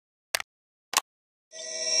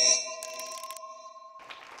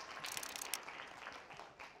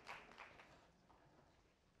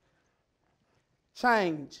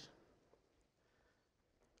Change.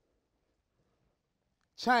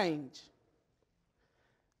 Change.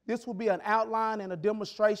 This will be an outline and a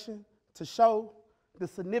demonstration to show the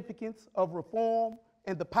significance of reform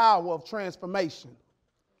and the power of transformation.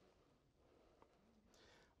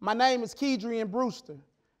 My name is Keidrain Brewster.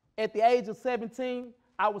 At the age of 17,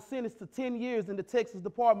 I was sentenced to 10 years in the Texas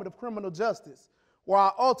Department of Criminal Justice, where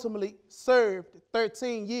I ultimately served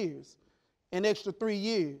 13 years, an extra 3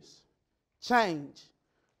 years. Change.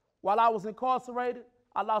 While I was incarcerated,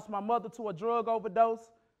 I lost my mother to a drug overdose,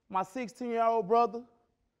 my 16-year-old brother.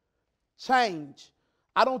 Change.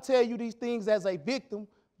 I don't tell you these things as a victim,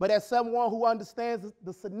 but as someone who understands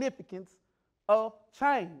the significance of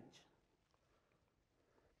change.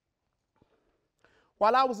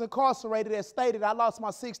 While I was incarcerated, as stated, I lost my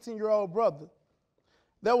 16-year-old brother.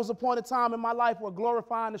 There was a point in time in my life where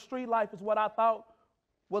glorifying the street life is what I thought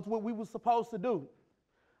was what we were supposed to do.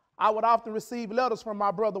 I would often receive letters from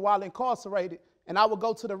my brother while incarcerated, and I would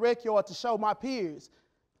go to the rec yard to show my peers,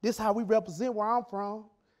 this is how we represent where I'm from.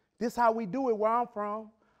 This is how we do it where I'm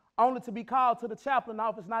from. Only to be called to the chaplain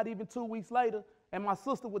office not even 2 weeks later, and my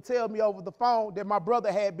sister would tell me over the phone that my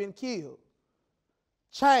brother had been killed.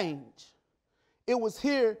 Change. It was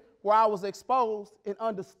here where I was exposed and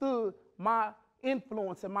understood my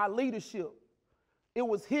influence and my leadership. It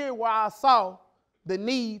was here where I saw the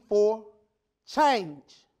need for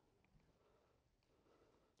change.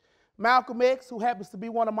 Malcolm X, who happens to be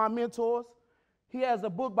one of my mentors, he has a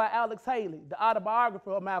book by Alex Haley, the autobiographer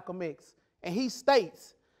of Malcolm X, and he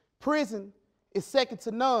states, prison is second to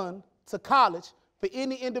none to college for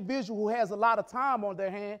any individual who has a lot of time on their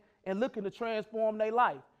hand and looking to transform their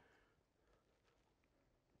life.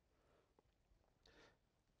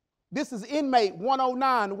 This is inmate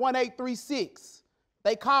 109-1836.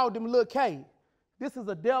 They called him Lil K. This is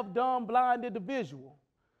a deaf, dumb, blind individual.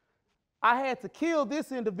 I had to kill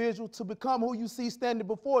this individual to become who you see standing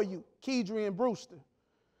before you, Keidrain Brewster.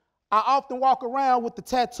 I often walk around with the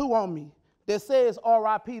tattoo on me that says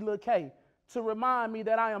R.I.P. Lil K to remind me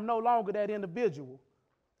that I am no longer that individual.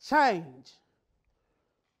 Change.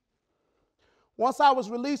 Once I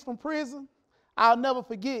was released from prison, I'll never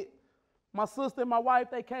forget, my sister and my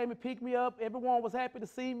wife, they came and picked me up. Everyone was happy to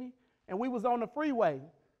see me, and we was on the freeway.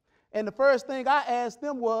 And the first thing I asked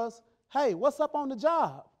them was, hey, what's up on the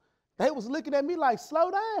job? They was looking at me like, slow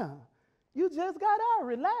down. You just got out,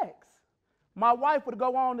 relax. My wife would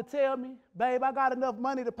go on to tell me, babe, I got enough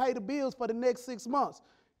money to pay the bills for the next 6 months.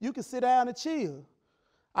 You can sit down and chill.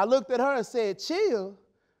 I looked at her and said, chill?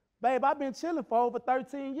 Babe, I've been chilling for over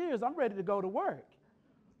 13 years. I'm ready to go to work.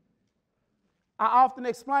 I often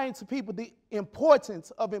explain to people the importance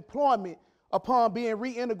of employment upon being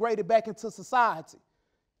reintegrated back into society.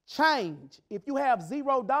 Change. If you have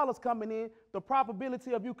 $0 coming in, the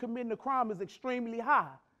probability of you committing a crime is extremely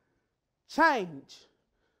high. Change.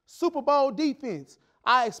 Super Bowl defense.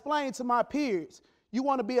 I explain to my peers, you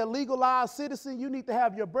want to be a legalized citizen, you need to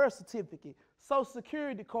have your birth certificate, social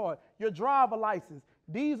security card, your driver license.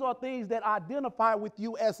 These are things that identify with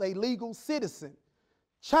you as a legal citizen.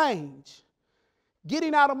 Change.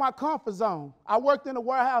 Getting out of my comfort zone. I worked in a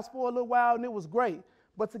warehouse for a little while and it was great.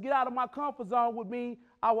 But to get out of my comfort zone would mean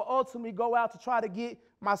I would ultimately go out to try to get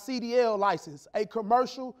my CDL license, a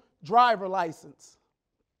commercial driver license.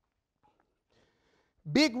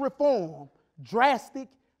 Big reform, drastic,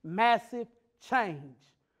 massive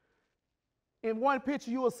change. In one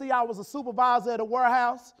picture you will see I was a supervisor at a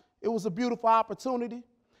warehouse. It was a beautiful opportunity.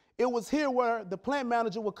 It was here where the plant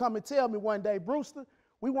manager would come and tell me one day, Brewster,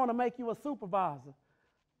 we want to make you a supervisor.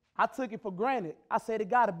 I took it for granted. I said, it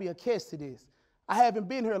got to be a catch to this. I haven't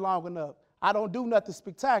been here long enough. I don't do nothing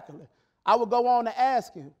spectacular. I would go on to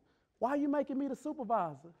ask him, why are you making me the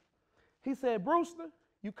supervisor? He said, Brewster,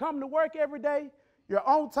 you come to work every day, you're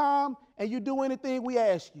on time, and you do anything we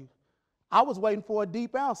ask you. I was waiting for a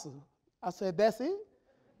deep answer. I said, that's it?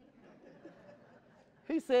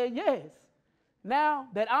 He said, yes. Now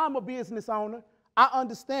that I'm a business owner, I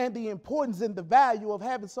understand the importance and the value of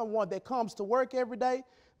having someone that comes to work every day,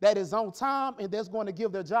 that is on time, and that's going to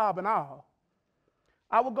give their job an all.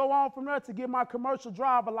 I would go on from there to get my commercial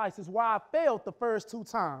driver license, where I failed the first 2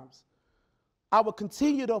 times. I would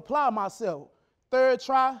continue to apply myself. 3rd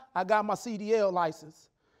try, I got my CDL license.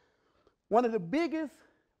 One of the biggest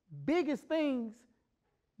things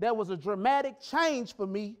that was a dramatic change for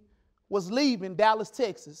me was leaving Dallas,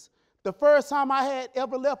 Texas. The first time I had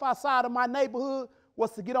ever left outside of my neighborhood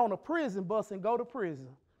was to get on a prison bus and go to prison.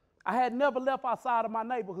 I had never left outside of my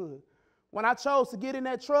neighborhood. When I chose to get in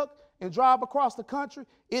that truck and drive across the country,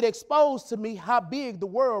 it exposed to me how big the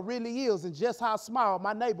world really is and just how small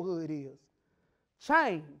my neighborhood is.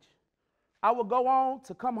 Change. I would go on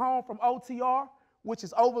to come home from OTR, which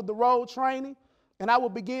is over the road training, and I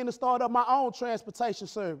would begin to start up my own transportation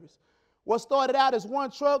service. What started out as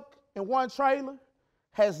one truck and one trailer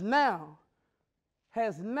has now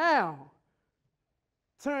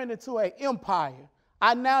turned into an empire.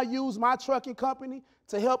 I now use my trucking company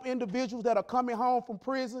to help individuals that are coming home from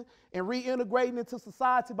prison and reintegrating into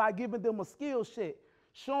society by giving them a skill set,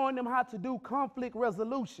 showing them how to do conflict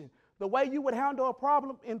resolution. The way you would handle a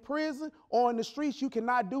problem in prison or in the streets, you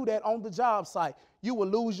cannot do that on the job site. You will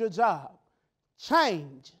lose your job.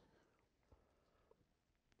 Change.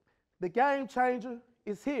 The game changer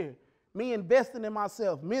is here. Me investing in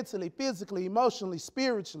myself mentally, physically, emotionally,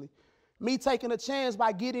 spiritually. Me taking a chance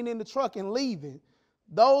by getting in the truck and leaving.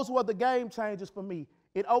 Those were the game changers for me.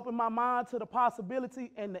 It opened my mind to the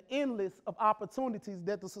possibility and the endless of opportunities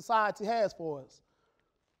that the society has for us.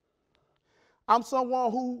 I'm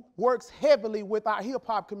someone who works heavily with our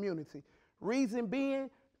hip-hop community. Reason being,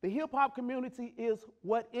 the hip-hop community is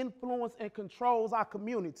what influences and controls our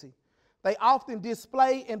community. They often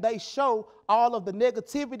display and they show all of the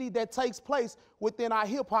negativity that takes place within our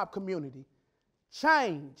hip-hop community.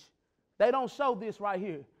 Change. They don't show this right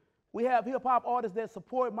here. We have hip-hop artists that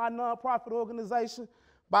support my nonprofit organization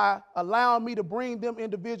by allowing me to bring them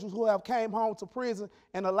individuals who have came home to prison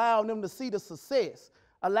and allowing them to see the success,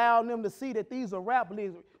 allowing them to see that these are rap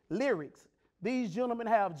lyrics. These gentlemen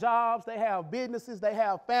have jobs, they have businesses, they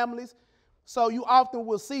have families. So you often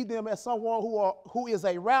will see them as someone who is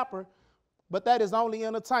a rapper, but that is only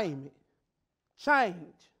entertainment. Change.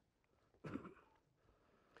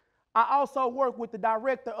 I also work with the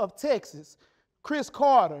director of Texas, Chris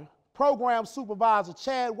Carter, program supervisor,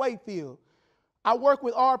 Chad Wakefield. I work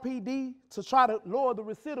with RPD to try to lower the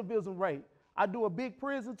recidivism rate. I do a big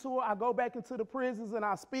prison tour. I go back into the prisons and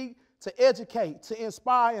I speak to educate, to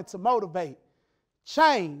inspire, and to motivate.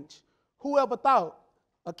 Change. Whoever thought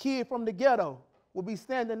a kid from the ghetto would be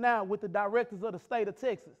standing now with the directors of the state of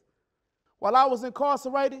Texas? While I was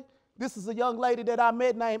incarcerated, this is a young lady that I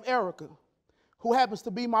met named Erica, who happens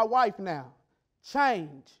to be my wife now.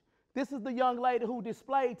 Change. This is the young lady who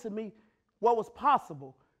displayed to me what was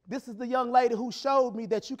possible. This is the young lady who showed me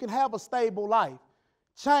that you can have a stable life.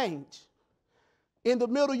 Change. In the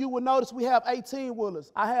middle, you will notice we have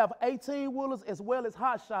 18-wheelers. I have 18-wheelers as well as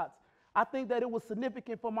hot shots. I think that it was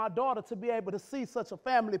significant for my daughter to be able to see such a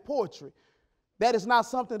family portrait. That is not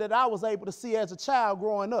something that I was able to see as a child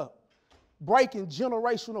growing up. Breaking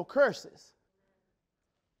generational curses.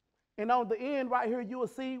 And on the end right here, you will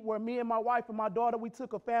see where me and my wife and my daughter, we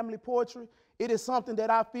took a family portrait. It is something that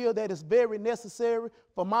I feel that is very necessary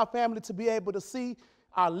for my family to be able to see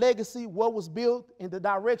our legacy, what was built, and the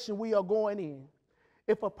direction we are going in.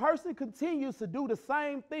 If a person continues to do the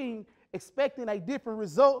same thing expecting a different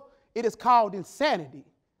result, it is called insanity.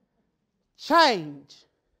 Change.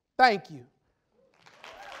 Thank you.